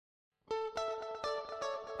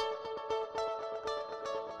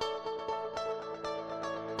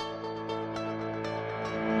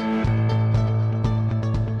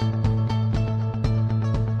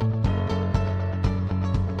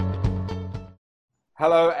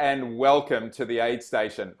Hello and welcome to the Aid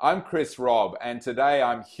Station. I'm Chris Robb, and today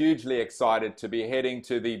I'm hugely excited to be heading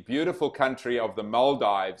to the beautiful country of the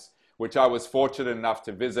Maldives, which I was fortunate enough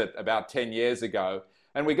to visit about 10 years ago.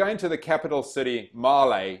 And we're going to the capital city,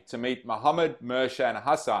 Malé, to meet Mohamed, Mirshan, and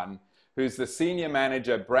Hassan, who's the Senior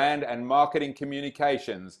Manager Brand and Marketing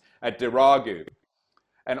Communications at Dhiraagu,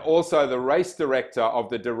 and also the Race Director of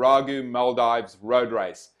the Dhiraagu Maldives Road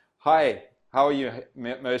Race. Hi, how are you,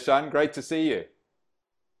 Mirshan? Great to see you.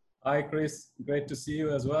 Hi, Chris. Great to see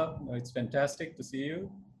you as well. It's fantastic to see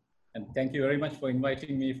you. And thank you very much for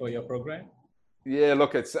inviting me for your program. Yeah,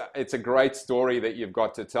 look, it's a great story that you've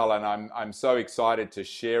got to tell, and I'm so excited to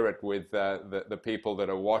share it with the people that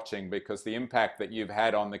are watching, because the impact that you've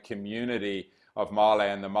had on the community of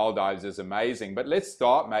Malé and the Maldives is amazing. But let's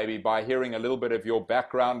start maybe by hearing a little bit of your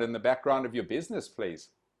background and the background of your business, please.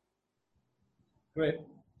 Great.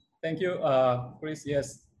 Thank you, Chris.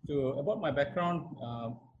 Yes, about my background.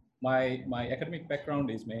 My academic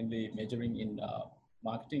background is mainly majoring in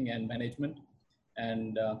marketing and management,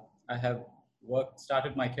 and I have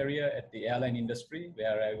started my career at the airline industry,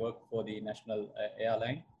 where I worked for the national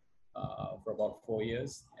airline for about 4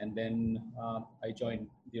 years, and then I joined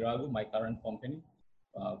Dhiraagu, my current company.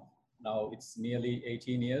 Now it's nearly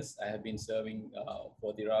 18 years I have been serving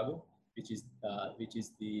for Dhiraagu, which is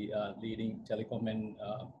the leading telecom and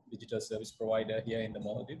digital service provider here in the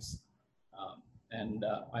Maldives. And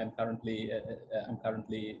I'm currently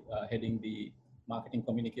heading the marketing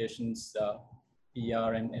communications,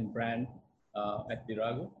 PR and brand at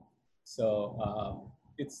Dhiraagu. So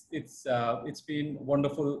it's been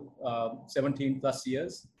wonderful 17 plus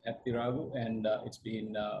years at Dhiraagu, and it's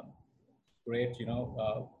been great,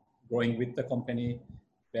 growing with the company.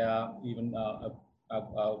 Where even I've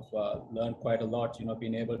learned quite a lot,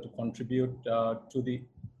 being able to contribute to the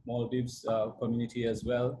Maldives community as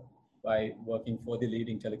well, by working for the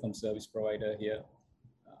leading telecom service provider here.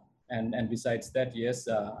 And besides that, yes,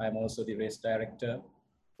 I'm also the race director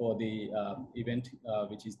for the event,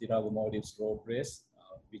 which is the Dhiraagu Maldives Road Race,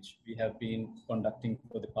 which we have been conducting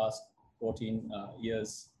for the past 14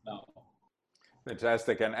 years now.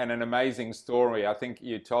 Fantastic, and an amazing story. I think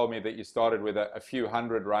you told me that you started with a few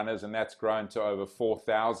hundred runners, and that's grown to over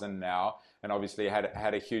 4,000 now, and obviously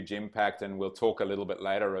had a huge impact, and we'll talk a little bit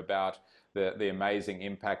later about the amazing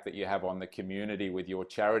impact that you have on the community with your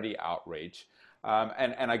charity outreach.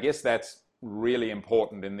 And I guess that's really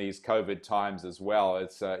important in these COVID times as well.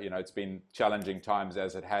 It's it's been challenging times,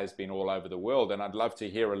 as it has been all over the world, and I'd love to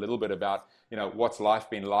hear a little bit about what's life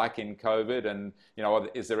been like in COVID, and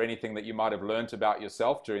is there anything that you might have learned about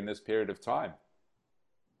yourself during this period of time?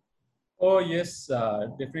 Oh yes,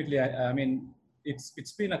 definitely. I mean,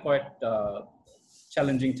 it's been a quite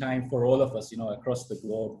challenging time for all of us, across the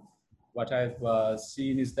globe. What I've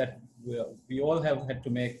seen is that we all have had to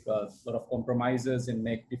make a lot of compromises and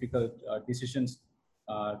make difficult decisions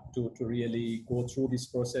to really go through this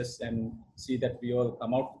process and see that we all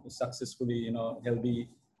come out successfully, healthy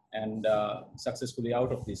and successfully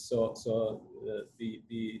out of this. So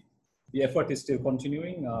the effort is still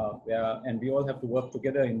continuing, and we all have to work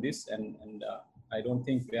together in this. And I don't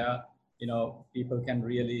think people can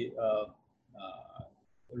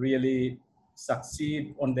really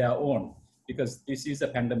succeed on their own, because this is a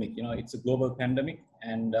pandemic. It's a global pandemic,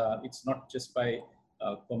 and it's not just by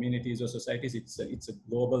communities or societies. It's a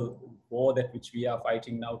global war that which we are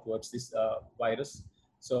fighting now towards this virus.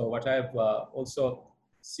 So what I've also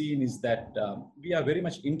seen is that we are very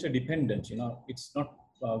much interdependent. It's not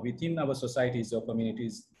within our societies or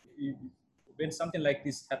communities. When something like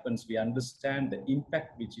this happens, we understand the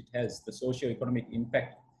impact which it has, the socio-economic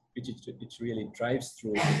impact which it really drives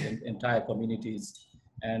through entire communities,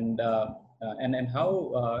 and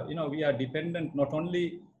how we are dependent not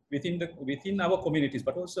only within our communities,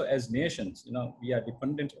 but also as nations. We are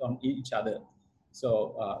dependent on each other.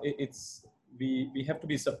 So we have to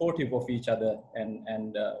be supportive of each other,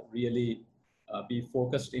 and really be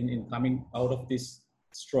focused in coming out of this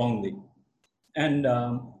strongly. And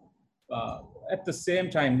at the same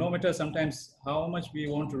time, no matter sometimes how much we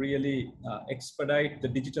want to really expedite the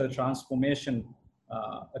digital transformation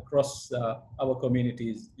across our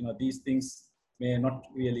communities, these things may not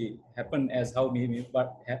really happen as how we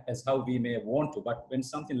may want to. But when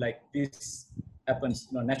something like this happens,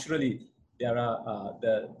 naturally there are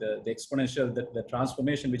the exponential, the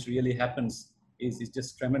transformation which really happens is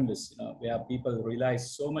just tremendous. Where people rely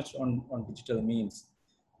so much on digital means.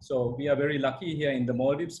 So we are very lucky here in the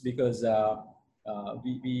Maldives, because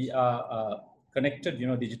we are connected,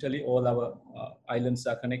 digitally. All our islands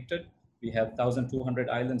are connected, We have 1,200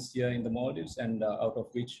 islands here in the Maldives, and out of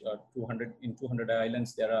which 200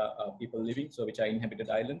 islands there are people living, so which are inhabited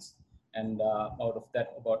islands. And out of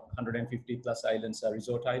that, about 150 plus islands are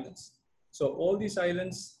resort islands. So all these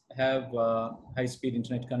islands have high-speed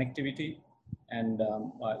internet connectivity, and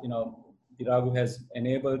Dhiraagu has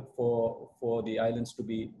enabled for the islands to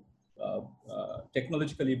be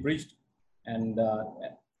technologically bridged. And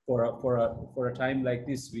for a time like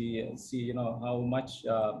this, we see how much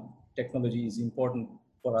technology is important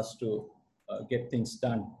for us to get things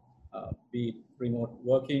done, be it remote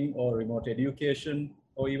working or remote education,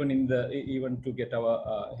 or even to get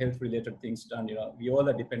our health-related things done. We all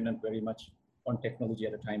are dependent very much on technology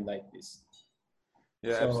at a time like this.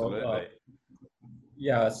 Yeah, so, absolutely.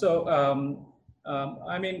 Yeah. So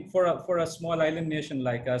I mean, for a small island nation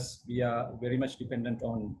like us, we are very much dependent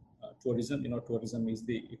on tourism. Tourism is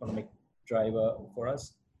the economic driver for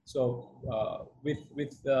us. So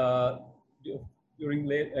during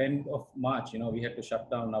late end of March, we had to shut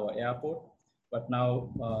down our airport, but now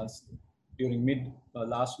during mid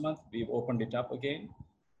last month, we've opened it up again,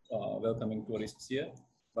 welcoming tourists here.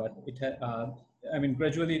 But I mean,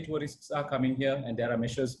 gradually tourists are coming here, and there are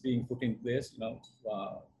measures being put in place,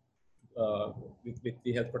 with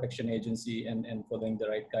the Health Protection Agency and following the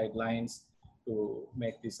right guidelines to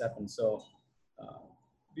make this happen. So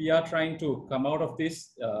we are trying to come out of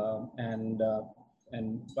this,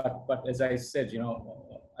 but as I said,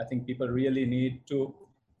 I think people really need to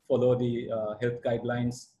follow the health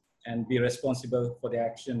guidelines and be responsible for their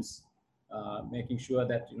actions, making sure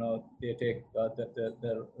that they take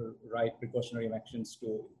the right precautionary actions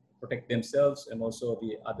to protect themselves and also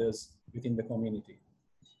the others within the community.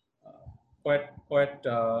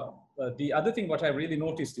 The other thing what I really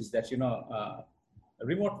noticed is that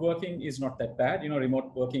remote working is not that bad.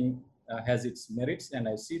 Remote working has its merits, and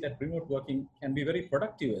I see that remote working can be very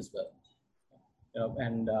productive as well.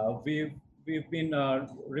 And we've been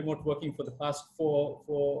remote working for the past 4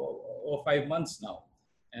 or 5 months now,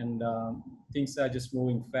 and things are just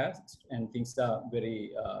moving fast, and things are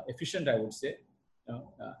very efficient, I would say.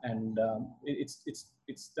 And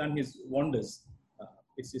it's done his wonders.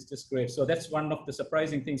 It's just great. So that's one of the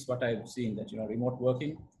surprising things what I've seen, that remote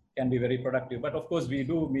working can be very productive. But of course, we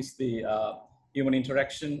do miss the human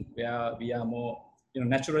interaction, where we are more,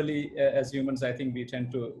 naturally as humans, I think we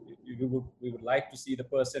tend to, we would like to see the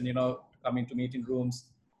person, come into meeting rooms,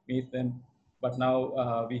 meet them. But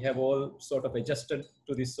now we have all sort of adjusted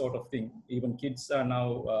to this sort of thing. Even kids are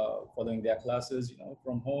now following their classes,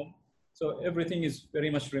 from home. So everything is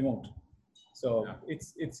very much remote. So yeah.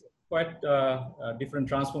 It's quite a different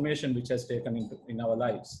transformation which has taken in our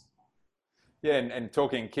lives. Yeah, and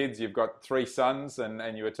talking kids, you've got 3 sons,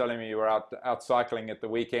 and you were telling me you were out cycling at the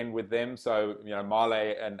weekend with them. So,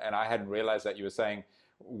 Male, and I hadn't realized that you were saying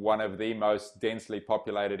one of the most densely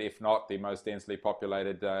populated, if not the most densely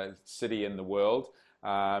populated city in the world.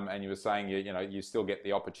 And you were saying you still get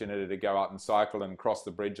the opportunity to go out and cycle and cross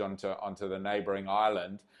the bridge onto the neighboring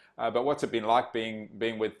island. But what's it been like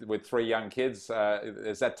being with 3 young kids?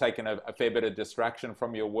 Has that taken a fair bit of distraction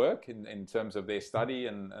from your work in terms of their study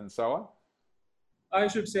and so on? I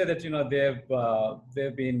should say that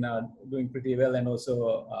they've been doing pretty well, and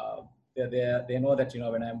also they know that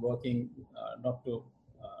when I'm working, not to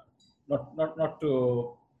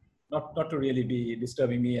really be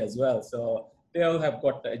disturbing me as well. So they all have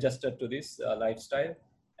got adjusted to this lifestyle,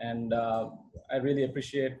 and I really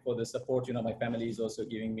appreciate for the support my family is also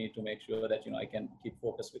giving me, to make sure that I can keep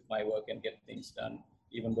focused with my work and get things done,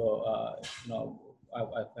 even though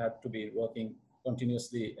I've had to be working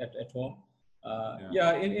continuously at home.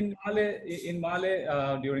 In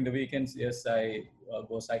Male during the weekends, yes, I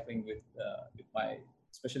go cycling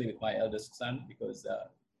especially with my eldest son, because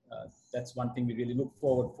that's one thing we really look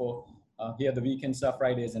forward for. Here the weekends are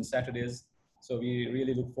Fridays and Saturdays, so we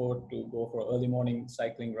really look forward to go for early morning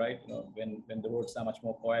cycling ride, when the roads are much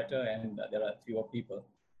more quieter and there are fewer people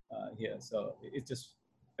here. So it's just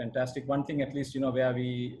fantastic. One thing at least, where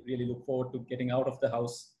we really look forward to getting out of the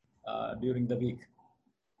house during the week.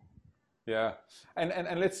 Yeah,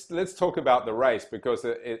 and let's talk about the race, because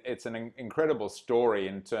it's an incredible story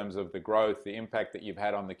in terms of the growth, the impact that you've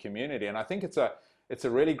had on the community, and I think it's a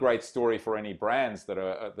really great story for any brands that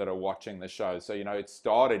are watching the show. So it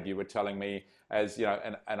started, you were telling me, as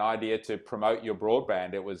an idea to promote your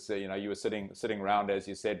broadband. It was you were sitting around, as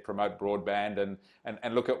you said, promote broadband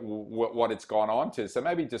and look at what it's gone on to. So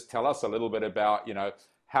maybe just tell us a little bit about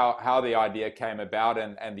how the idea came about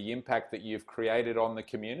and the impact that you've created on the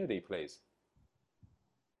community, please.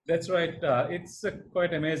 That's right. It's a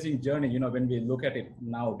quite amazing journey, when we look at it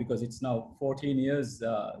now, because it's now 14 years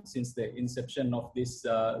since the inception of this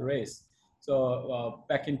race. So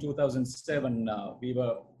back in 2007, we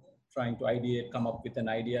were trying to come up with an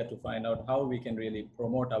idea to find out how we can really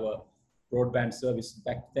promote our broadband service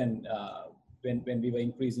back then, when we were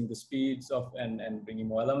increasing the speeds of and bringing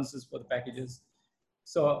more allowances for the packages.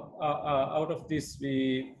 So out of this,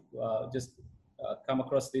 we just come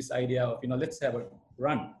across this idea of, let's have a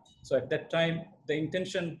run. So at that time, the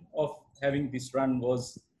intention of having this run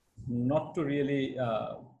was not to really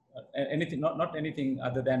anything, not anything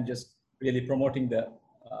other than just really promoting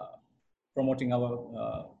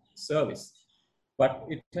our service. But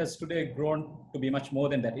it has today grown to be much more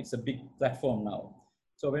than that. It's a big platform now.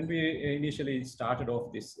 So when we initially started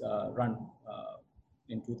off this run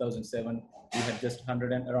in 2007, we had just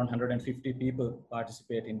around 150 people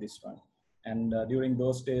participate in this run. And during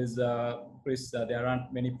those days, Chris, there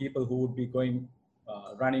aren't many people who would be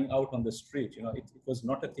running out on the street. It was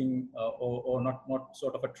not a thing or not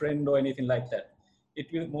sort of a trend or anything like that. It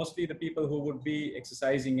will mostly the people who would be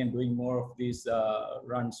exercising and doing more of these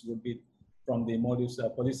runs would be from the Maldives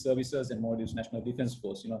Police Services and Maldives National Defense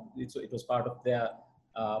Force. It was part of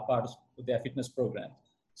their fitness program.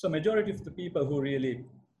 So majority of the people who really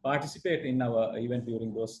participate in our event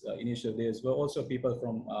during those initial days were also people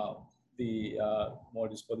from the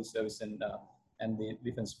Maldives Police Service and the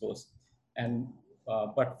Defense Force. And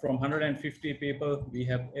but from 150 people,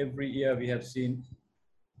 every year we have seen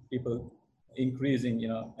people increasing,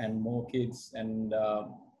 and more kids. And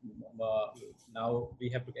now we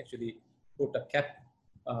have to actually put a cap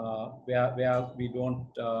where we don't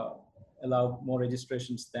allow more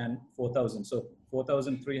registrations than 4,000. So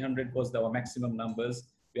 4,300 was our maximum numbers,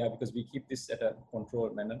 because we keep this at a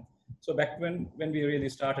controlled manner. So back when we really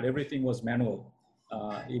started, everything was manual.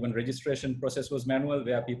 Even registration process was manual,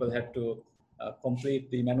 where people had to complete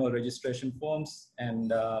the manual registration forms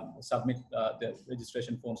and submit the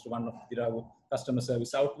registration forms to one of the Dhiraagu customer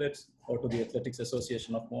service outlets or to the Athletics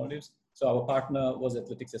Association of Maldives. So our partner was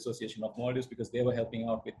Athletics Association of Maldives, because they were helping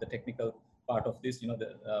out with the technical part of this,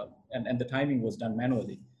 and the timing was done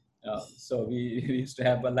manually. So we used to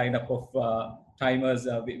have a lineup of timers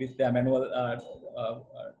with their manual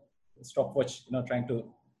stopwatch, trying to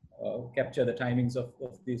capture the timings of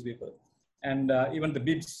these people. And even the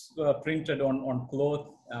bibs were printed on cloth,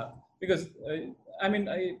 because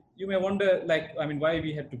you may wonder, why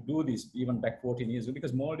we had to do this even back 14 years ago,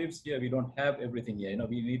 because Maldives here, we don't have everything here,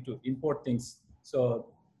 we need to import things. So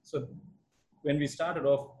when we started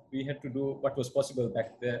off, we had to do what was possible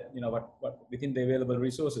back there, what within the available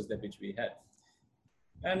resources which we had.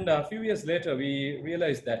 And a few years later, we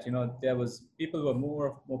realized that, more people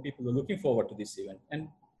were looking forward to this event. And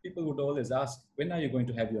people would always ask, when are you going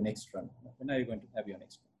to have your next run? When are you going to have your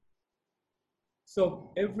next run?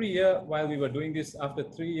 So every year while we were doing this, after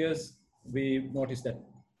 3 years, we noticed that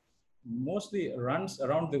mostly runs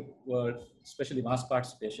around the world, especially mass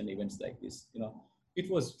participation events like this, it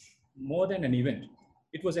was more than an event.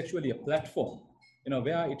 It was actually a platform,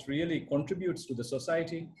 where it really contributes to the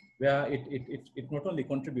society, where it not only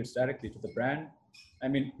contributes directly to the brand,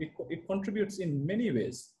 it contributes in many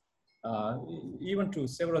ways. Even to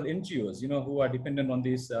several NGOs, who are dependent on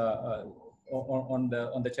this, on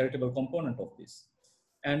the charitable component of this.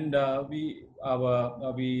 And we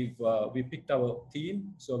picked our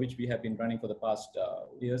theme, which we have been running for the past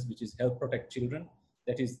years, which is Help Protect Children.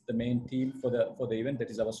 That is the main theme for the event. That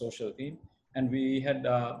is our social theme. And we had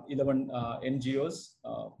 11 NGOs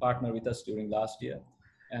partner with us during last year.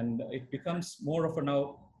 And it becomes more of a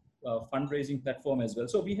now fundraising platform as well.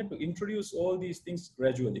 So we had to introduce all these things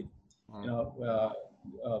gradually.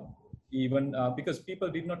 Even because people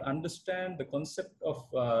did not understand the concept of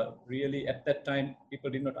really at that time, people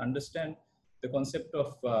did not understand the concept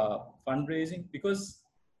of fundraising, because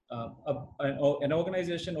an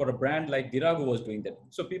organization or a brand like Dhiraagu was doing that.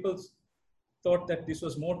 So people thought that this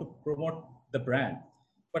was more to promote the brand.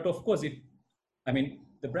 But of course,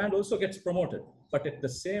 the brand also gets promoted. But at the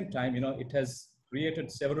same time, it has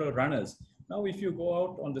created several runners. Now, if you go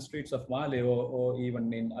out on the streets of Malé or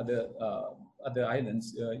even in other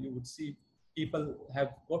islands, you would see people have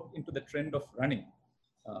got into the trend of running.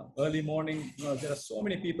 Early morning, there are so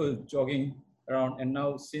many people jogging around. And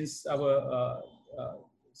now, since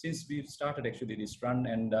we've started actually this run,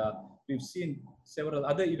 and we've seen several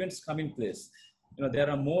other events come in place. There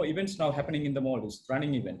are more events now happening in the Maldives,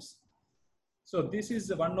 running events. So this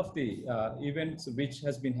is one of the events which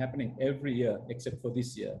has been happening every year except for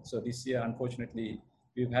this year. So this year, unfortunately,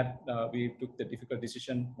 we took the difficult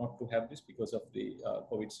decision not to have this because of the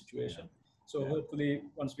COVID situation. So hopefully,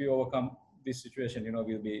 once we overcome this situation,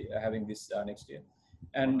 we'll be having this next year.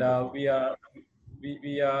 And we are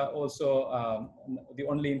we are also the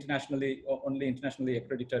only internationally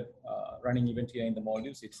accredited running event here in the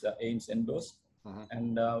Maldives. It's AIMS endorsed,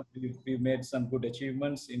 and we've made some good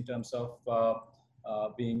achievements in terms of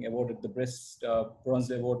being awarded the best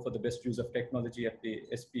bronze award for the best use of technology at the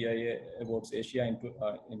SPIA Awards Asia in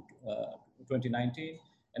 2019,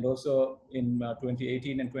 and also in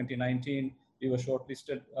 2018 and 2019 we were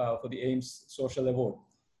shortlisted for the AIMS Social Award.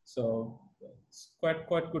 So it's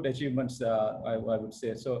quite good achievements, I would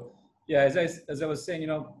say. So yeah, as I was saying,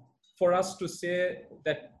 for us to say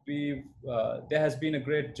that there has been a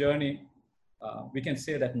great journey, we can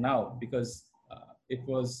say that now because it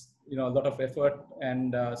was a lot of effort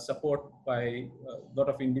and support by a lot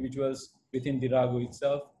of individuals within Dhiraagu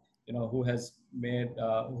itself, who has made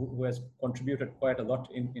who has contributed quite a lot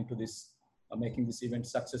into this. Making this event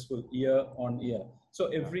successful year on year. So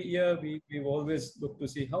every year we've always looked to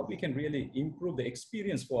see how we can really improve the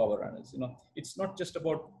experience for our runners. It's not just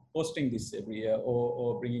about hosting this every year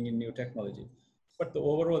or bringing in new technology, but the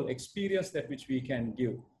overall experience that which we can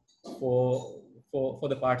give for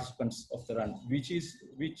the participants of the run, which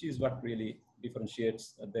is what really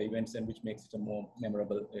differentiates the events and which makes it a more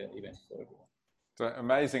memorable event for everyone. So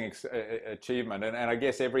amazing achievement, and I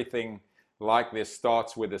guess everything like this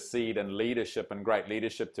starts with a seed and leadership and great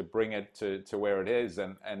leadership to bring it to where it is.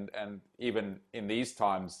 And even in these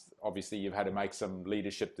times, obviously you've had to make some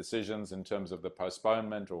leadership decisions in terms of the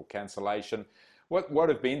postponement or cancellation. What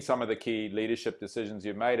have been some of the key leadership decisions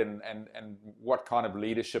you've made, and what kind of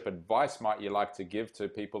leadership advice might you like to give to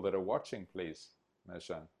people that are watching, please,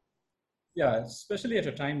 Mirshan? Yeah, especially at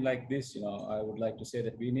a time like this, I would like to say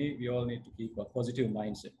that we all need to keep a positive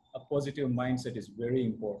mindset. A positive mindset is very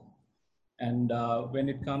important. And when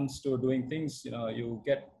it comes to doing things, you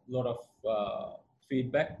get a lot of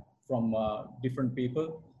feedback from different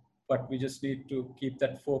people, but we just need to keep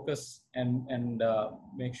that focus and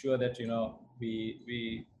make sure that,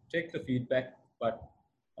 we take the feedback, but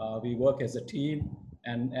we work as a team,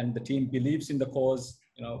 and the team believes in the cause,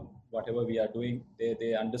 whatever we are doing,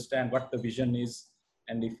 they understand what the vision is.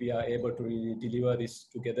 And if we are able to really deliver this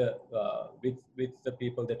together with the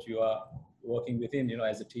people that you are working within,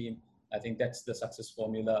 as a team, I think that's the success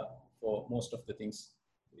formula for most of the things,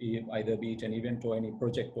 either be it an event or any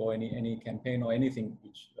project or any campaign or anything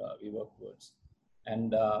which we work towards.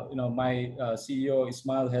 And my CEO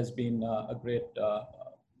Ismail has been a great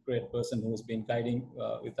person who's been guiding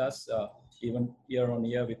with us even year on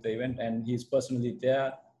year with the event, and he's personally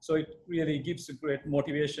there. So it really gives a great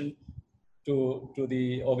motivation to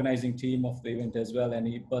the organizing team of the event as well. And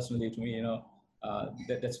he personally, to me,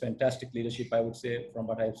 that's fantastic leadership, I would say, from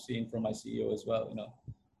what I've seen from my CEO as well.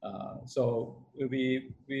 So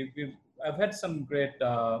I've had some great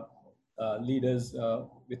leaders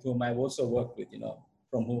with whom I've also worked with,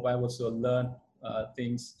 from whom I've also learned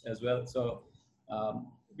things as well. So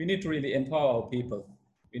we need to really empower our people.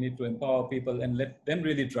 We need to empower people and let them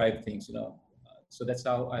really drive things. So that's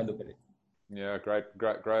how I look at it. Yeah,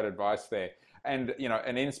 great advice there. And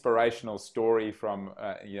an inspirational story from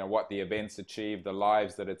what the event's achieved, the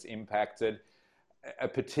lives that it's impacted. A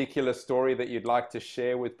particular story that you'd like to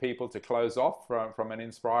share with people to close off from an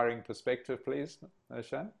inspiring perspective, please,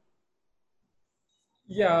 Hassan?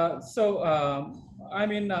 Yeah. So I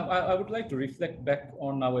would like to reflect back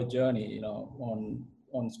on our journey, on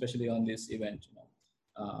especially on this event.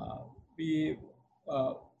 We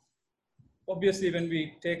obviously, when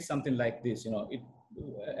we take something like this,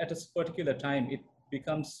 at a particular time, it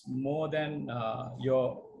becomes more than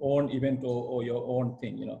your own event or your own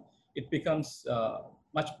thing. It becomes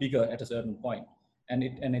much bigger at a certain point, and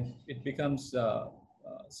it becomes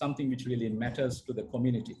something which really matters to the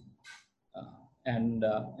community. And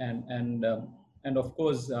of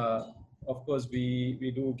course,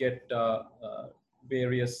 we do get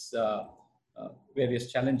various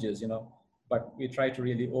challenges, but we try to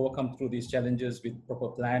really overcome through these challenges with proper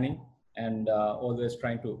planning and always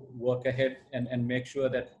trying to work ahead and make sure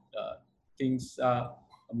that things are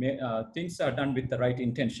done with the right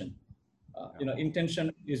intention.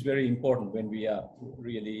 Intention is very important when we are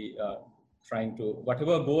really trying to,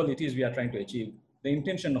 whatever goal it is we are trying to achieve, the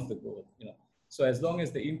intention of the goal, So as long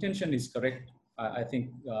as the intention is correct, I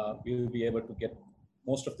think we will be able to get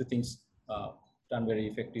most of the things done very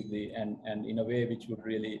effectively and in a way which would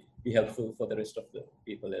really be helpful for the rest of the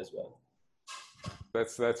people as well.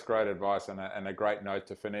 That's great advice and a great note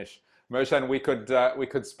to finish. Mirshan, we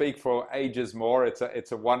could speak for ages more.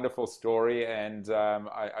 It's a wonderful story, and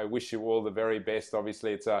I wish you all the very best.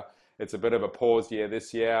 Obviously, it's it's a bit of a pause year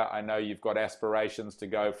this year. I know you've got aspirations to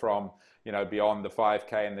go from, you know, beyond the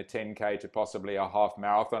 5K and the 10K to possibly a half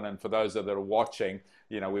marathon. And for those that are watching,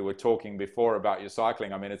 you know, we were talking before about your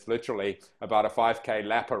cycling. I mean, it's literally about a 5K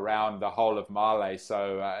lap around the whole of Male.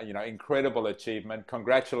 So, you know, incredible achievement.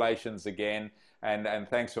 Congratulations again. And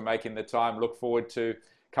thanks for making the time. Look forward to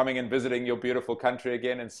coming and visiting your beautiful country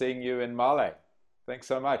again and seeing you in Male. Thanks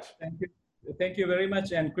so much. Thank you. Thank you very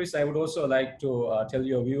much. And Chris, I would also like to tell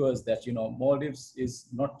your viewers that, you know, Maldives is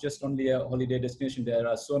not just only a holiday destination. There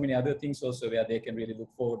are so many other things also where they can really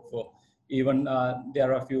look forward for. Even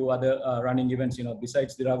there are a few other running events, you know,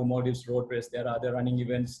 besides the Dhiraagu Maldives road race, there are other running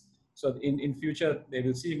events. So in future, they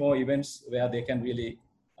will see more events where they can really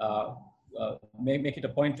make it a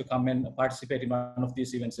point to come and participate in one of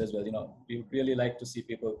these events as well. You know, we would really like to see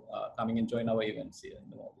people coming and join our events here in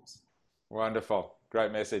the Maldives. Wonderful.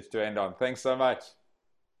 Great message to end on. Thanks so much.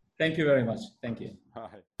 Thank you very much. Thank you.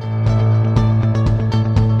 Bye.